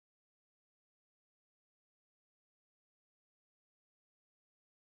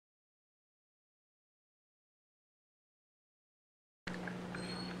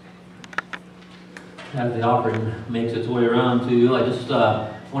as the offering makes its way around to you, I just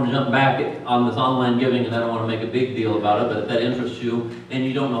want to jump back on this online giving, and I don't want to make a big deal about it, but if that interests you and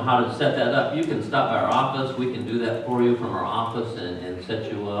you don't know how to set that up, you can stop by our office. We can do that for you from our office and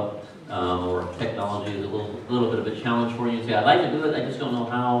set you up. Or technology is a little bit of a challenge for you. You say, I'd like to do it, I just don't know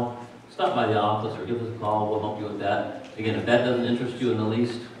how. Stop by the office or give us a call. We'll help you with that. Again, if that doesn't interest you in the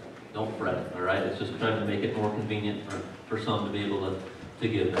least, don't fret it, all right? It's just trying to make it more convenient for some to be able to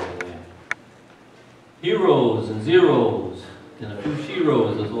give that away. Heroes and zeros, and a few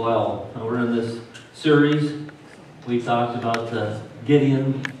sheroes as well. Now we're in this series. We talked about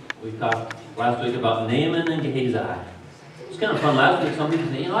Gideon. We talked last week about Naaman and Gehazi. It's kind of fun. Last week somebody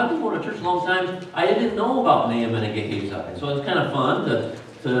said, I've been going to church a long time. I didn't know about Naaman and Gehazi. So it's kind of fun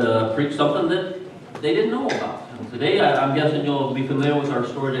to preach something that they didn't know about. And today, I'm guessing you'll be familiar with our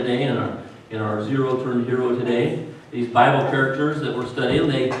story today in our Zero Turned Hero today. These Bible characters that we're studying,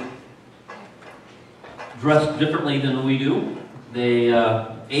 they dress differently than we do. They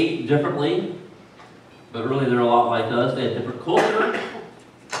ate differently, but really they're a lot like us. They had different culture,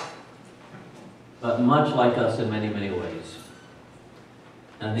 but much like us in many, many ways.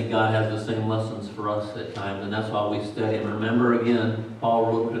 And I think God has the same lessons for us at times, and that's why we study. And remember again, Paul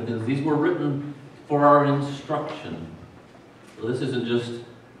wrote Corinthians, these were written for our instruction. So this isn't just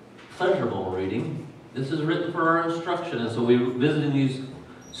pleasurable reading. This is written for our instruction. And so we're visiting these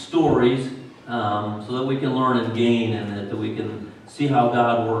stories so that we can learn and gain, and that we can see how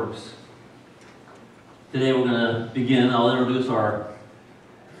God works. Today we're going to begin. I'll introduce our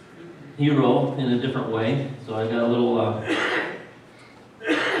hero in a different way. So I got a little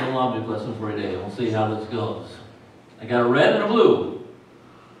object lesson for today. We'll see how this goes. I got a red and a blue.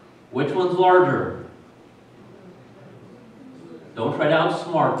 Which one's larger? Don't try to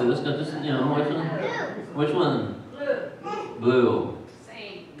outsmart this. Just, which one? Blue. Blue.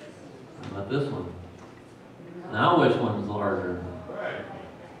 Same. How about this one? Now which one's larger?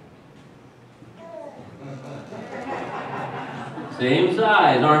 Same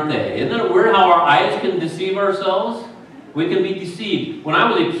size, aren't they? Isn't it weird how our eyes can deceive ourselves? We can be deceived. When I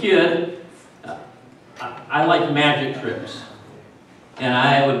was a kid, I liked magic tricks. And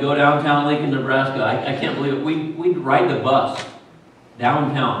I would go downtown Lincoln, Nebraska. I can't believe it. We'd ride the bus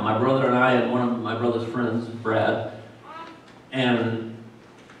downtown. My brother and I and one of my brother's friends, Brad. And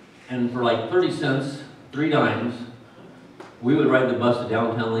for like 30 cents, 3 dimes, we would ride the bus to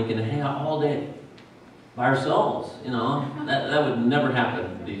downtown Lincoln and hang out all day by ourselves. That would never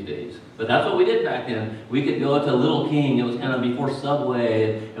happen these days. But that's what we did back then. We could go to Little King. It was kind of before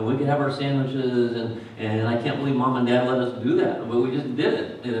Subway, and we could have our sandwiches, and I can't believe Mom and Dad let us do that, but we just did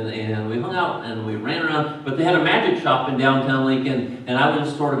it. And we hung out, and we ran around. But they had a magic shop in downtown Lincoln, and I was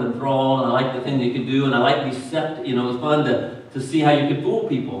just sort of enthralled, and I liked the thing you could do, and I liked deceptive. It was fun to see how you could fool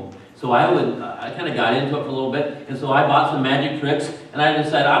people. So I kind of got into it for a little bit, and so I bought some magic tricks, and I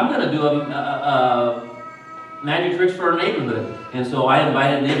decided I'm going to do a magic tricks for our neighborhood. And so I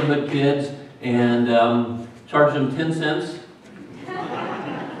invited neighborhood kids and charged them 10 cents.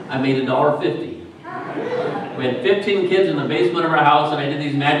 I made $1.50. We had 15 kids in the basement of our house, and I did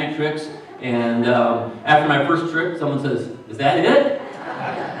these magic tricks. And after my first trick, someone says, "Is that it?"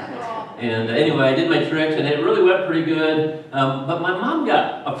 And anyway, I did my tricks, and it really went pretty good. But my mom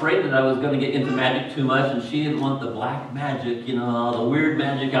got afraid that I was going to get into magic too much, and she didn't want the black magic, the weird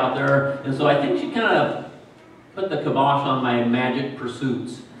magic out there. And so I think she kind of put the kibosh on my magic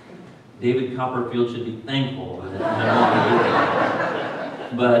pursuits. David Copperfield should be thankful that I wanted to do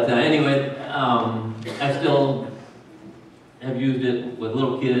that. But anyway, I still have used it with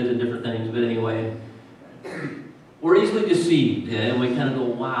little kids and different things. But anyway, we're easily deceived, and we kind of go,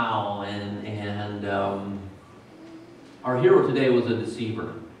 wow. And our hero today was a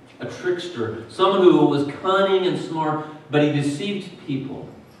deceiver, a trickster, someone who was cunning and smart, but he deceived people.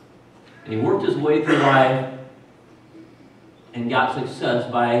 And he worked his way through life and got success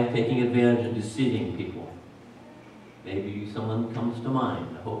by taking advantage and deceiving people. Maybe someone comes to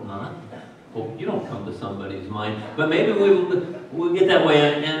mind. I hope not. Hope you don't come to somebody's mind. But maybe we'll get that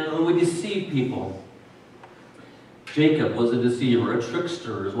way and we deceive people. Jacob was a deceiver, a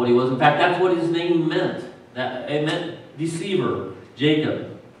trickster is what he was. In fact, that's what his name meant. It meant deceiver,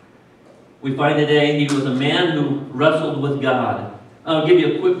 Jacob. We find today he was a man who wrestled with God. I'll give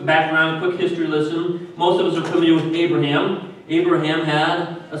you a quick background, quick history lesson. Most of us are familiar with Abraham. Abraham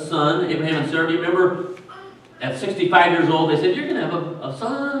had a son, Abraham and Sarah. Do you remember at 65 years old, they said, you're going to have a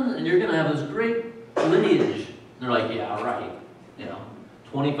son and you're going to have this great lineage. And they're like, yeah, right.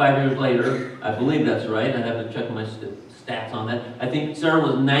 25 years later, I believe that's right. I have to check my stats on that. I think Sarah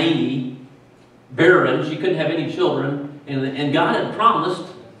was 90, barren. She couldn't have any children. And God had promised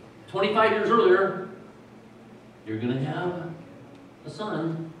 25 years earlier you're going to have a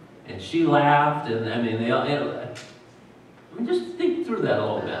son. And she laughed, and I mean, just think through that a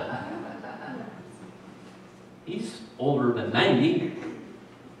little bit. He's older than 90.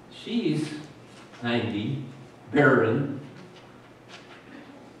 She's 90, barren.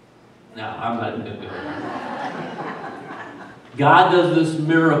 Now, I'm not even going to go there. God does this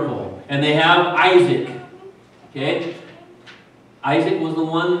miracle, and they have Isaac. Okay? Isaac was the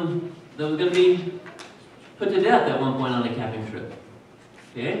one that was going to be put to death at one point on a camping trip.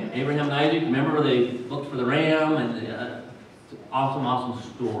 Okay? Abraham and Isaac, remember they looked for the ram, and awesome, awesome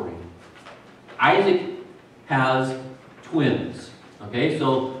story. Isaac has twins. Okay?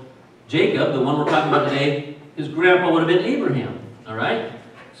 So Jacob, the one we're talking about today, his grandpa would have been Abraham. All right?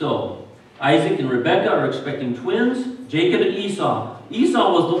 So Isaac and Rebekah are expecting twins, Jacob and Esau.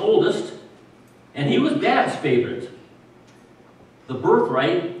 Esau was the oldest, and he was Dad's favorite. The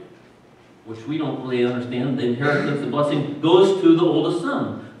birthright, which we don't really understand, the inheritance, the blessing, goes to the oldest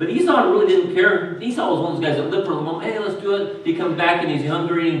son. But Esau really didn't care. Esau was one of those guys that lived for the moment. Hey, let's do it. He comes back and he's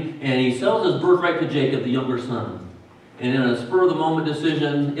hungry, and he sells his birthright to Jacob, the younger son. And in a spur-of-the-moment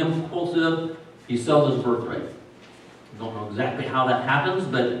decision, impulsive, he sells his birthright. Don't know exactly how that happens,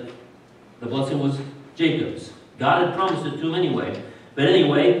 but the blessing was Jacob's. God had promised it to him anyway. But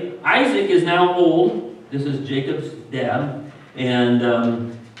anyway, Isaac is now old. This is Jacob's dad.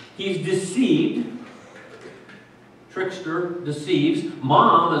 And he's deceived. Trickster deceives.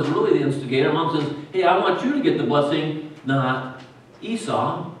 Mom is really the instigator. Mom says, hey, I want you to get the blessing, not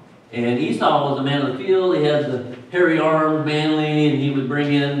Esau. And Esau was a man of the field. He had the hairy arms, manly, and he would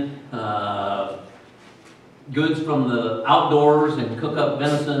bring in goods from the outdoors and cook up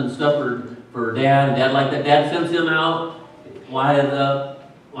venison and stuff for Dad. And Dad liked that. Dad sends him out.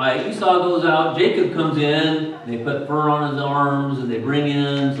 Why Esau goes out, Jacob comes in, and they put fur on his arms, and they bring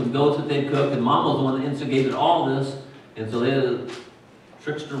in some goats that they cook, and Mom was the one that instigated all this. And so the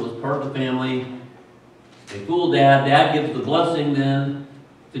trickster was part of the family. They fool Dad. Dad gives the blessing then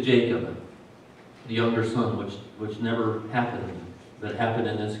to Jacob, the younger son, which never happened, but happened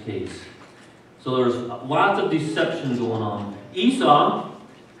in this case. So there's lots of deception going on. Esau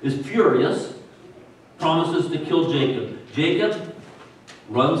is furious, promises to kill Jacob. Jacob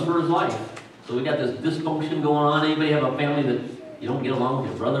runs for his life. So we got this dysfunction going on. Anybody have a family that you don't get along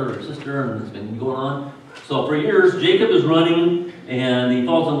with your brother or sister, and it's been going on? So for years, Jacob is running, and he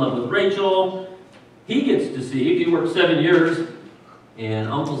falls in love with Rachel. He gets deceived. He works 7 years, and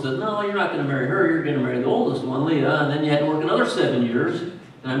Uncle says, no, you're not going to marry her. You're going to marry the oldest one, Leah. And then you had to work another 7 years.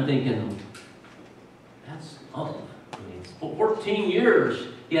 And I'm thinking, that's awesome. I mean, 14 years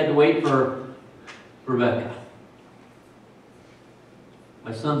he had to wait for Rebekah.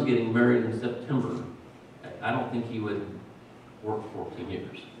 My son's getting married in September. I don't think he would work 14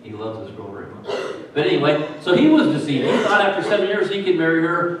 years. He loves this girl very much. But anyway, so he was deceived. He thought after 7 years he could marry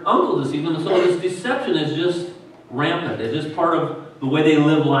her. Uncle deceived him. And so this deception is just rampant. It's just part of the way they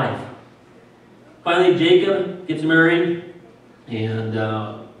live life. Finally, Jacob gets married, and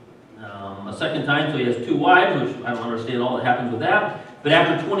a second time, so he has 2 wives, which I don't understand all that happens with that. But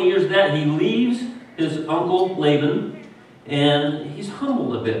after 20 years of that, he leaves his uncle Laban, and he's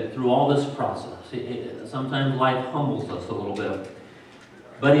humbled a bit through all this process. Sometimes life humbles us a little bit.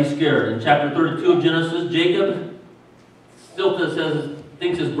 But he's scared. In chapter 32 of Genesis, Jacob still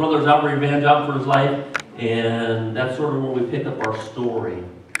thinks his brother's out for revenge, out for his life. And that's sort of where we pick up our story.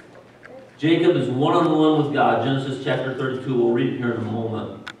 Jacob is one-on-one with God. Genesis chapter 32. We'll read it here in a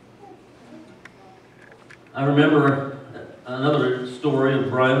moment. I remember another story of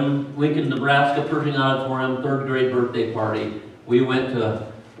Brian, Lincoln, Nebraska, Pershing Auditorium, 3rd grade birthday party. We went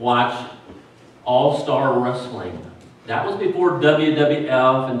to watch All-Star Wrestling. That was before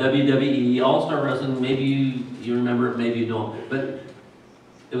WWF and WWE. All-Star Wrestling, maybe you remember it, maybe you don't. But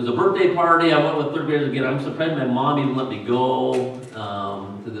it was a birthday party. I went with 3rd graders again. I'm surprised my mom even let me go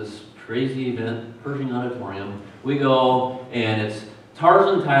to this crazy event, Pershing Auditorium. We go, and it's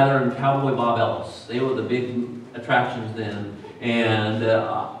Tarzan Tyler and Cowboy Bob Ellis. They were the big attractions then. And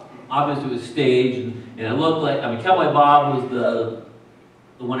obviously it was staged, and it looked like, Cowboy Bob was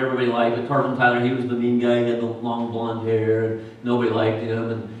the one everybody liked, but Tarzan Tyler, he was the mean guy. He had the long blonde hair, and nobody liked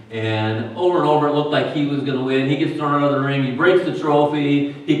him. And over and over, it looked like he was going to win. He gets thrown out of the ring. He breaks the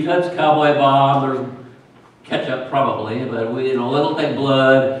trophy. He cuts Cowboy Bob. There's ketchup probably, but it looked like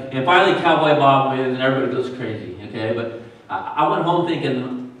blood. And finally, Cowboy Bob wins, and everybody goes crazy. Okay, but I went home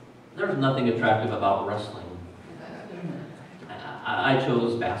thinking there's nothing attractive about wrestling. I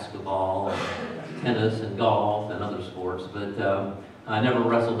chose basketball, and tennis, and golf, and other sports, but I never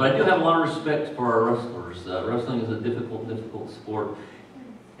wrestled. But I do have a lot of respect for our wrestlers. Wrestling is a difficult sport.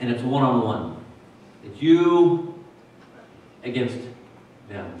 And it's one-on-one. It's you against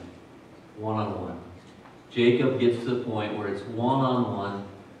them, one-on-one. Jacob gets to the point where it's one-on-one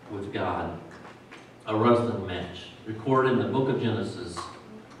with God. A wrestling match, recorded in the book of Genesis.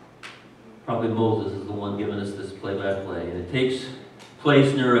 Probably Moses is the one giving us this play-by-play. And it takes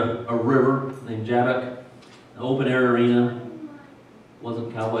place near a river named Jabbok, an open-air arena. It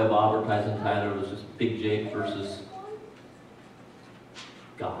wasn't Cowboy Bob or Tyson Tyler, it was just Big Jake versus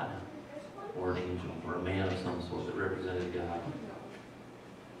God, or an angel, or a man of some sort that represented God.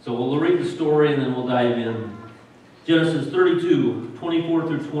 So we'll read the story and then we'll dive in. Genesis 32, 24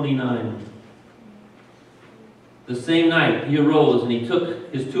 through 29. The same night he arose and he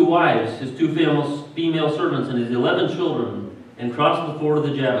took his 2 wives, his 2 female servants, and his 11 children, and crossed the ford of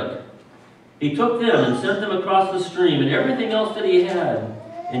the Jabbok. He took them and sent them across the stream and everything else that he had.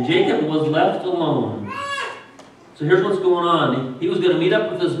 And Jacob was left alone. So here's what's going on. He was going to meet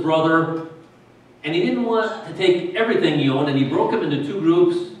up with his brother, and he didn't want to take everything he owned, and he broke up into 2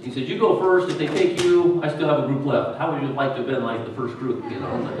 groups. He said, you go first. If they take you, I still have a group left. How would you like to have been like the first group? You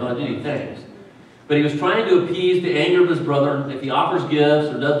know, like, oh, gee, thanks. But he was trying to appease the anger of his brother. If he offers gifts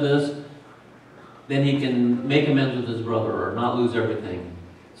or does this, then he can make amends with his brother or not lose everything.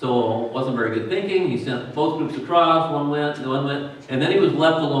 So it wasn't very good thinking. He sent both groups across. One went, and then he was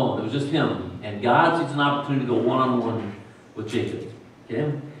left alone. It was just him. And God sees an opportunity to go one-on-one with Jacob.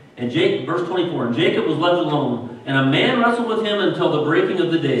 Okay? And verse 24, and Jacob was left alone, and a man wrestled with him until the breaking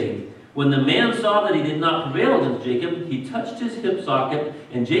of the day. When the man saw that he did not prevail against Jacob, he touched his hip socket,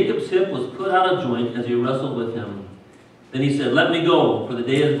 and Jacob's hip was put out of joint as he wrestled with him. Then he said, let me go, for the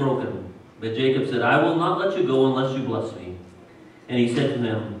day is broken. But Jacob said, I will not let you go unless you bless me. And he said to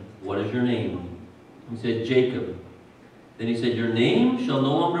him, what is your name? He said, Jacob. Then he said, your name shall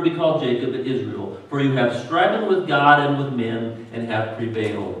no longer be called Jacob, but Israel, for you have striven with God and with men, and have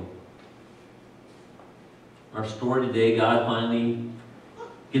prevailed. Our story today, God finally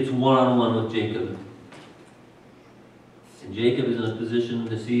gets one-on-one with Jacob. And Jacob is in a position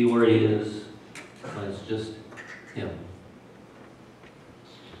to see where he is, but it's just him.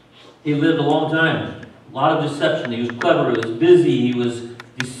 He lived a long time. A lot of deception. He was clever, he was busy, he was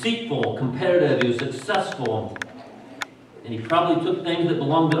deceitful, competitive, he was successful. And he probably took things that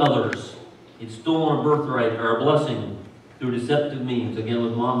belonged to others. He'd stolen a birthright or a blessing through deceptive means, again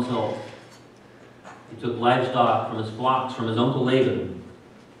with mom's help. He took livestock from his flocks, from his uncle Laban.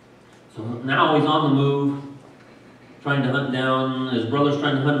 So now he's on the move, trying to hunt down, his brother's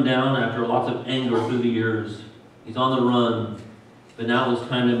trying to hunt him down after lots of anger through the years. He's on the run. But now it's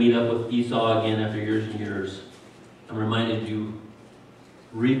time to meet up with Esau again after years and years. I'm reminded you,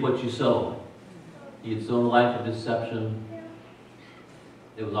 reap what you sow. He had sown a life of deception.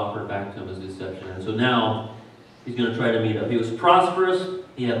 It was offered back to him as deception. And so now he's going to try to meet up. He was prosperous.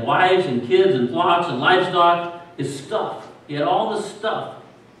 He had wives and kids and flocks and livestock. His stuff. He had all this stuff.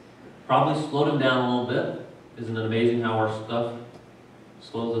 Probably slowed him down a little bit. Isn't it amazing how our stuff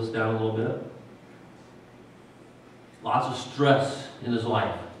slows us down a little bit? Lots of stress in his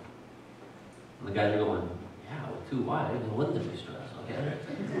life. And the guys are going, yeah, with 2 wives, wouldn't there be stress? Okay.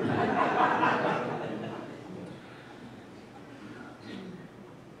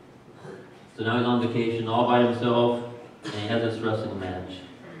 So now he's on vacation all by himself, and he has this wrestling match.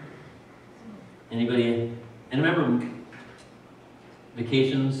 Anybody, and remember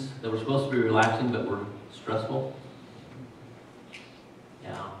vacations that were supposed to be relaxing but were stressful?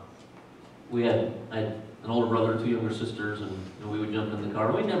 Yeah. I had an older brother and 2 younger sisters, and we would jump in the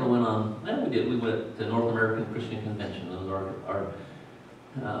car. We never went on, we did. We went to North American Christian Convention. That was our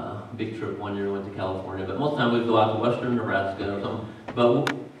big trip one year. We went to California, but most of the time we'd go out to western Nebraska or something.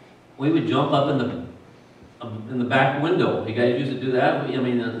 But we would jump up in the back window. You guys used to do that?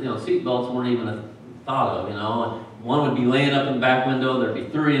 Seat belts weren't even a thought of, And one would be laying up in the back window. There'd be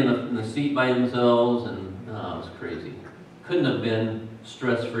 3 in the seat by themselves, and it was crazy. Couldn't have been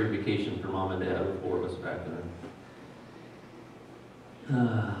stress-free vacation for mom and dad or 4 of us back then.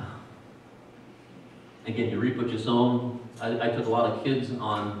 Again, you reap what you sow. I took a lot of kids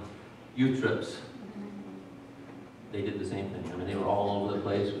on youth trips. They did the same thing. They were all over the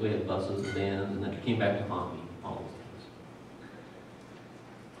place. We had buses and vans, and then it came back to haunt me, all those things.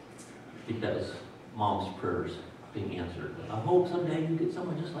 I think that was mom's prayers being answered. I hope someday you get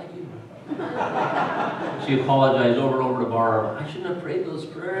someone just like you. She apologized over and over to Barb. I shouldn't have prayed those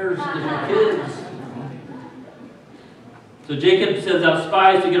prayers because you're kids. So Jacob sends out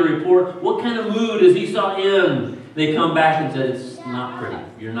spies to get a report. What kind of mood is Esau in? They come back and said, it's not pretty.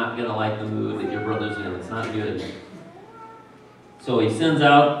 You're not going to like the mood that your brother's in. It's not good. So he sends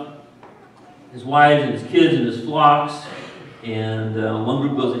out his wives and his kids and his flocks. And one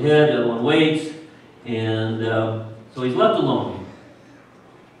group goes ahead, the other one waits. And So he's left alone.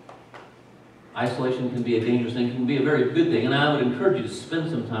 Isolation can be a dangerous thing. It can be a very good thing. And I would encourage you to spend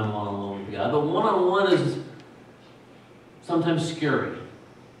some time one-on-one with God. But one-on-one is sometimes scary.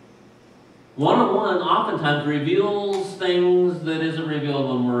 One-on-one oftentimes reveals things that isn't revealed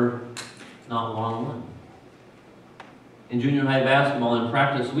when we're not one-on-one. In junior high basketball, in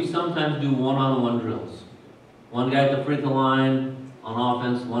practice, we sometimes do one-on-one drills. One guy at the free throw line on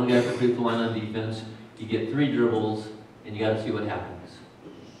offense, one guy at the free throw line on defense. You get 3 dribbles, and you got to see what happens.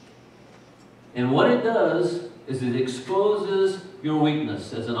 And what it does is it exposes your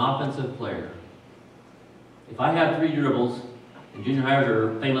weakness as an offensive player. If I have 3 dribbles, and junior highers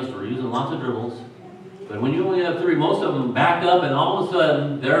are famous for using lots of dribbles, but when you only have 3, most of them back up, and all of a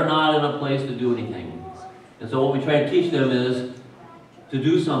sudden, they're not in a place to do anything. And so what we try to teach them is to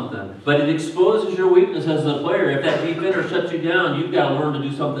do something. But it exposes your weakness as a player. If that defender shuts you down, you've got to learn to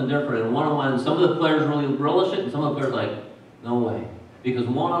do something different. And one-on-one, some of the players really relish it, and some of the players are like, no way. Because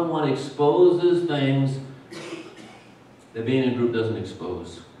one-on-one exposes things that being in a group doesn't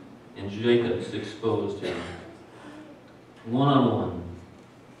expose. And Jacob's exposed him. One-on-one.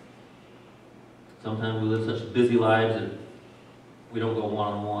 Sometimes we live such busy lives that we don't go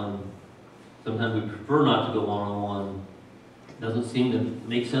one-on-one. Sometimes we prefer not to go one-on-one. It doesn't seem to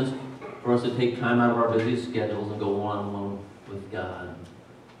make sense for us to take time out of our busy schedules and go one-on-one with God.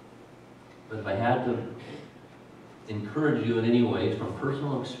 But if I had to encourage you in any way from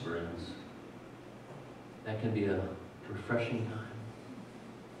personal experience, that can be a refreshing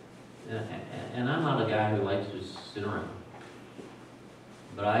time. And I'm not a guy who likes to just sit around.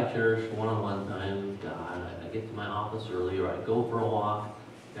 But I cherish one-on-one time with God. I get to my office early, or I go for a walk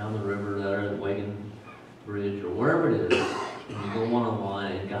down the river there at Wagon Bridge, or wherever it is, and you go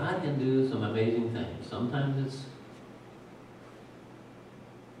one-on-one, and God can do some amazing things. Sometimes it's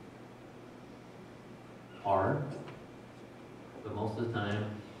hard, but most of the time,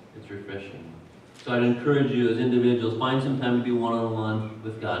 it's refreshing. So I'd encourage you as individuals, find some time to be one-on-one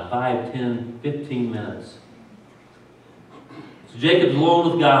with God. 5, 10, 15 minutes. So Jacob's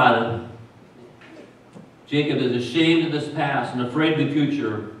alone with God. Jacob is ashamed of his past and afraid of the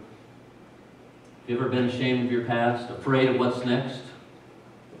future. Have you ever been ashamed of your past, afraid of what's next?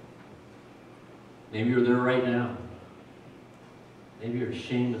 Maybe you're there right now. Maybe you're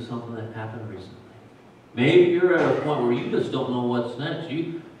ashamed of something that happened recently. Maybe you're at a point where you just don't know what's next.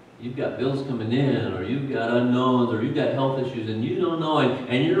 You've got bills coming in, or you've got unknowns, or you've got health issues, and you don't know,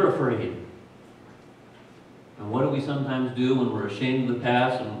 and you're afraid. And what do we sometimes do when we're ashamed of the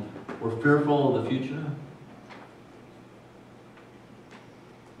past and we're fearful of the future?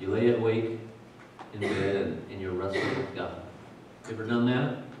 You lay awake in bed and you're wrestling with God. You ever done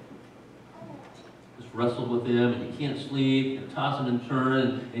that? Just wrestled with Him, and you can't sleep, you're tossing and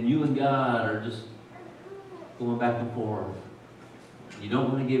turning, and you and God are just going back and forth. You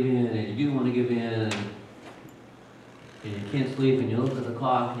don't want to give in, and you do want to give in, and you can't sleep, and you look at the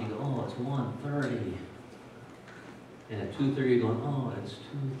clock, and you go, oh, it's 1:30. And at 2:30, you're going, oh, it's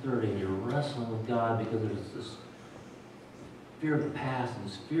 2:30, and you're wrestling with God because there's this fear of the past and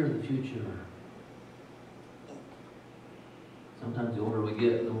this fear of the future. Sometimes the older we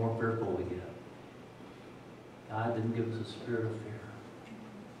get, the more fearful we get. God didn't give us a spirit of fear.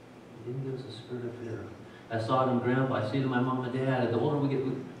 He didn't give us a spirit of fear. I saw it in Grandpa. I see it in my mom and dad. And the older we get,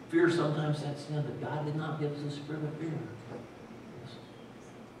 fear sometimes sets in, but God did not give us a spirit of fear. It's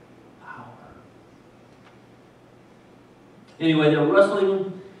power. Anyway, they're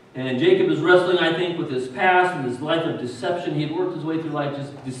wrestling, and Jacob is wrestling, I think, with his past and his life of deception. He had worked his way through life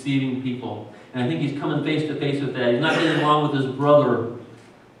just deceiving people. And I think he's coming face to face with that. He's not getting along with his brother.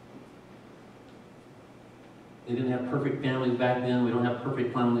 They didn't have perfect families back then. We don't have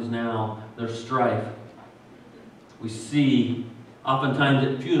perfect families now. There's strife. We see oftentimes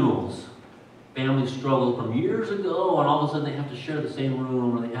at funerals, families struggle from years ago, and all of a sudden they have to share the same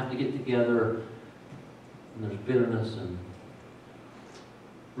room, or they have to get together, and there's bitterness and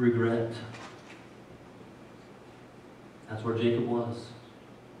regret. That's where Jacob was.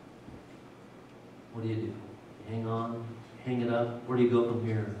 What do? You hang on? Hang it up? Where do you go from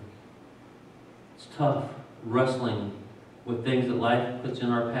here? It's tough wrestling with things that life puts in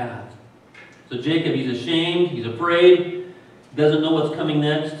our path. So Jacob, he's ashamed, he's afraid, doesn't know what's coming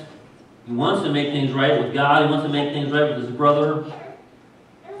next. He wants to make things right with God, he wants to make things right with his brother.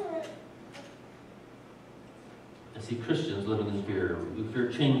 I see Christians living in fear. We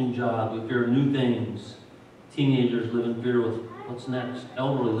fear changing jobs, we fear new things. Teenagers live in fear with what's next.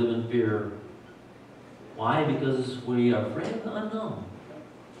 Elderly live in fear. Why? Because we are afraid of the unknown.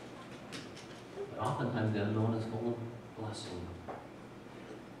 But oftentimes the unknown is full of blessing.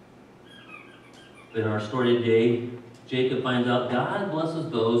 In our story today, Jacob finds out God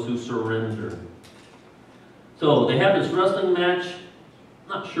blesses those who surrender. So they have this wrestling match.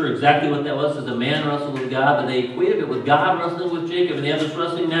 I'm not sure exactly what that was, as a man wrestled with God, but they equated it with God wrestling with Jacob. And they have this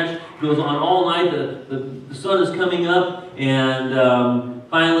wrestling match. It goes on all night. The sun is coming up. And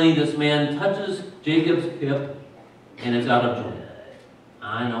finally, this man touches Jacob's hip, and it's out of joint.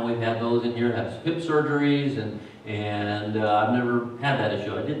 I know we've had those in here, have hip surgeries, and I've never had that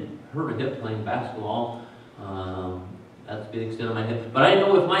issue. I did hurt a hip playing basketball. That's the extent of my hip. But I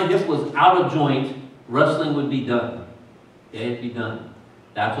know if my hip was out of joint, wrestling would be done. Okay, it'd be done.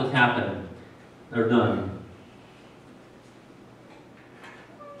 That's what's happening. They're done.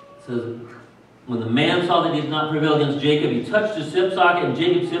 It says, when the man saw that he did not prevail against Jacob, he touched his hip socket, and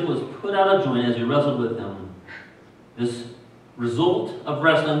Jacob's hip was put out of joint as he wrestled with him. This result of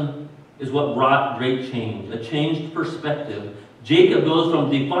wrestling is what brought great change, a changed perspective. Jacob goes from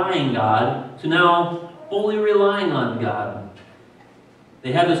defying God to now fully relying on God.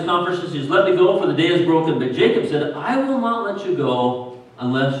 They had this conversation, he says, let me go, for the day is broken. But Jacob said, I will not let you go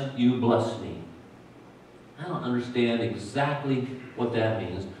unless you bless me. I don't understand exactly what that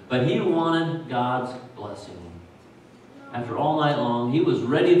means, but he wanted God's blessing. After all night long, he was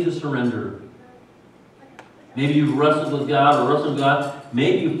ready to surrender. Maybe you've wrestled with God or wrestled with God.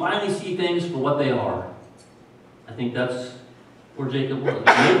 Maybe you finally see things for what they are. I think that's where Jacob was.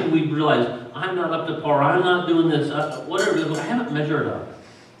 Maybe we realize, I'm not up to par, I'm not doing this, whatever it is, I haven't measured up.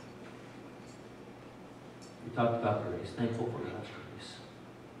 We talked about grace, thankful for God's grace.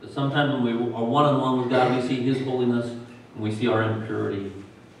 But sometimes when we are one-on-one with God, we see His holiness, and we see our impurity.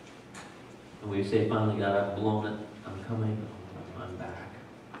 And we say, finally, God, I've blown it, I'm coming, I'm back.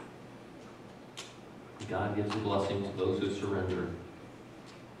 God gives a blessing to those who surrender.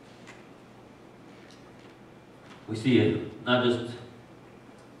 We see it, not just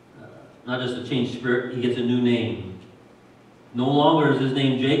a changed spirit, he gets a new name. No longer is his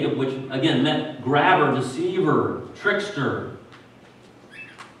name Jacob, which again meant grabber, deceiver, trickster.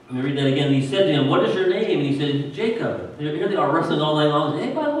 Let me read that again. He said to him, what is your name? And he said, Jacob. Here they are wrestling all night long.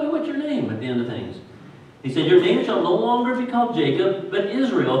 Hey, by the way, what's your name at the end of things? He said, your name shall no longer be called Jacob, but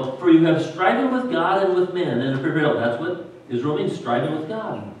Israel, for you have striven with God and with men, and have prevailed. That's what Israel means, striving with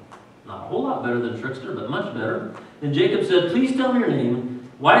God. Not a whole lot better than trickster, but much better. And Jacob said, please tell me your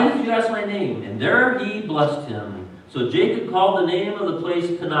name. Why did you ask my name? And there he blessed him. So Jacob called the name of the place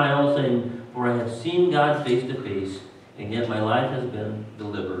Peniel, saying, for I have seen God face to face, and yet my life has been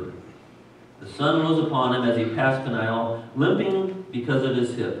delivered. The sun rose upon him as he passed Peniel, limping because of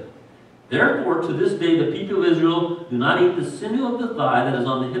his hip. Therefore, to this day, the people of Israel do not eat the sinew of the thigh that is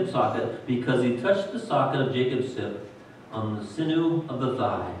on the hip socket, because he touched the socket of Jacob's hip on the sinew of the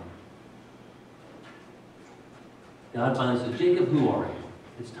thigh. God finally says, Jacob, who are you?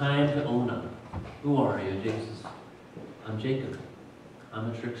 It's time to own up. Who are you? Jacob says, I'm Jacob.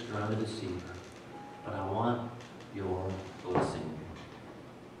 I'm a trickster. I'm a deceiver. But I want your blessing.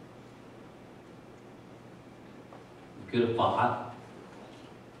 You could have fought.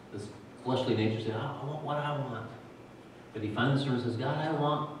 This fleshly nature said, I want what I want. But he finally surrenders and says, God, I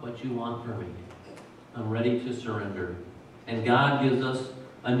want what you want for me. I'm ready to surrender. And God gives us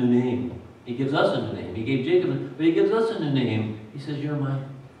a new name. He gives us a new name. He gave Jacob, but he gives us a new name. He says, you're my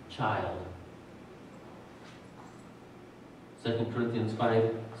child. 2 Corinthians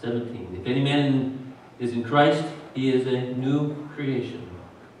 5:17. If any man is in Christ, he is a new creation.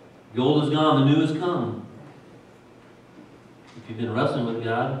 The old is gone, the new has come. If you've been wrestling with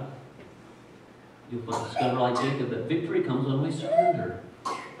God, you'll discover, like Jacob, that victory comes when we surrender.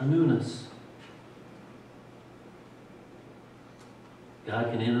 A newness.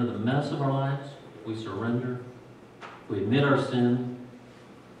 God can enter the mess of our lives if we surrender, if we admit our sin.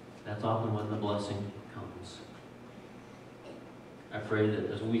 That's often when the blessing comes. I pray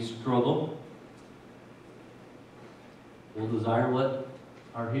that as we struggle, we'll desire what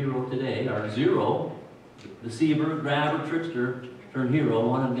our hero today, our zero, deceiver, grabber, trickster, turned hero,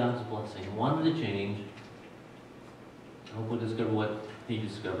 wanted God's blessing, wanted to change. I hope we'll discover what he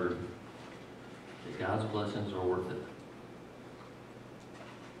discovered, that God's blessings are worth it.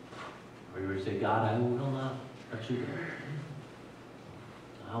 Or you would say, God, I will not let you go.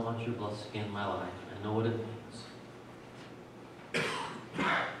 I want your blessing in my life. I know what it means.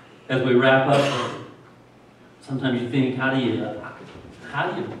 As we wrap up, sometimes you think, how do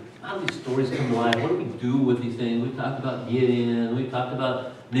these stories come to life? What do we do with these things? We've talked about Gideon, we've talked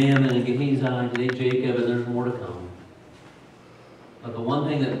about Naaman and Gehazi, today Jacob, and there's more to come. But the one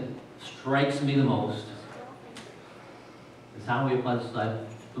thing that strikes me the most is how we apply this to life.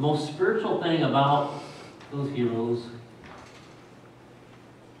 The most spiritual thing about those heroes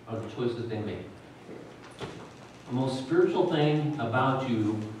are the choices they make. The most spiritual thing about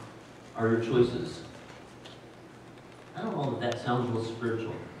you are your choices. I don't know if that sounds real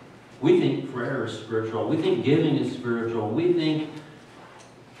spiritual. We think prayer is spiritual. We think giving is spiritual. We think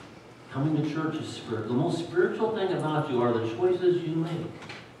coming to church is spiritual. The most spiritual thing about you are the choices you make.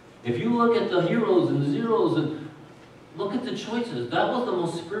 If you look at the heroes and zeros and look at the choices, that was the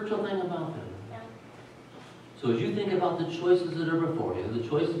most spiritual thing about them. So as you think about the choices that are before you, the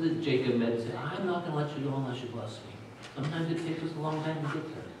choices that Jacob made, say, I'm not going to let you go unless you bless me. Sometimes it takes us a long time to get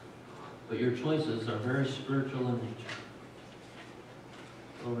there. But your choices are very spiritual in nature.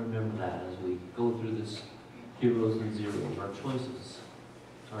 So remember that as we go through this heroes and zeros. Our choices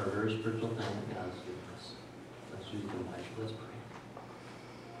are a very spiritual thing that God has given us. Let's use the light. Let's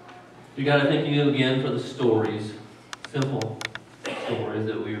pray. You got to thank you again for the stories, simple stories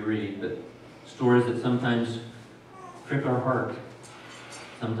that we read, but stories that sometimes prick our heart.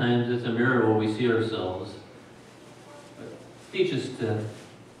 Sometimes it's a mirror where we see ourselves. But teach us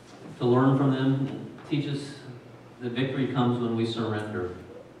to learn from them. Teach us that victory comes when we surrender.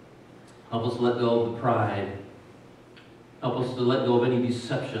 Help us let go of the pride. Help us to let go of any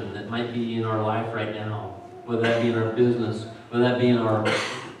deception that might be in our life right now, whether that be in our business, whether that be in our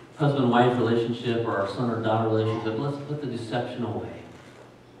husband-wife relationship or our son or daughter relationship. Let's put the deception away.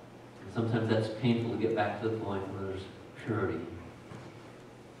 And sometimes that's painful to get back to the point where there's purity.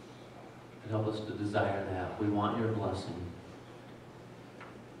 And help us to desire that. We want your blessing.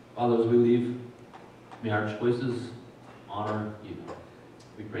 Father, as we leave, may our choices honor you.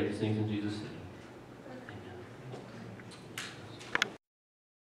 We pray these things in Jesus' name.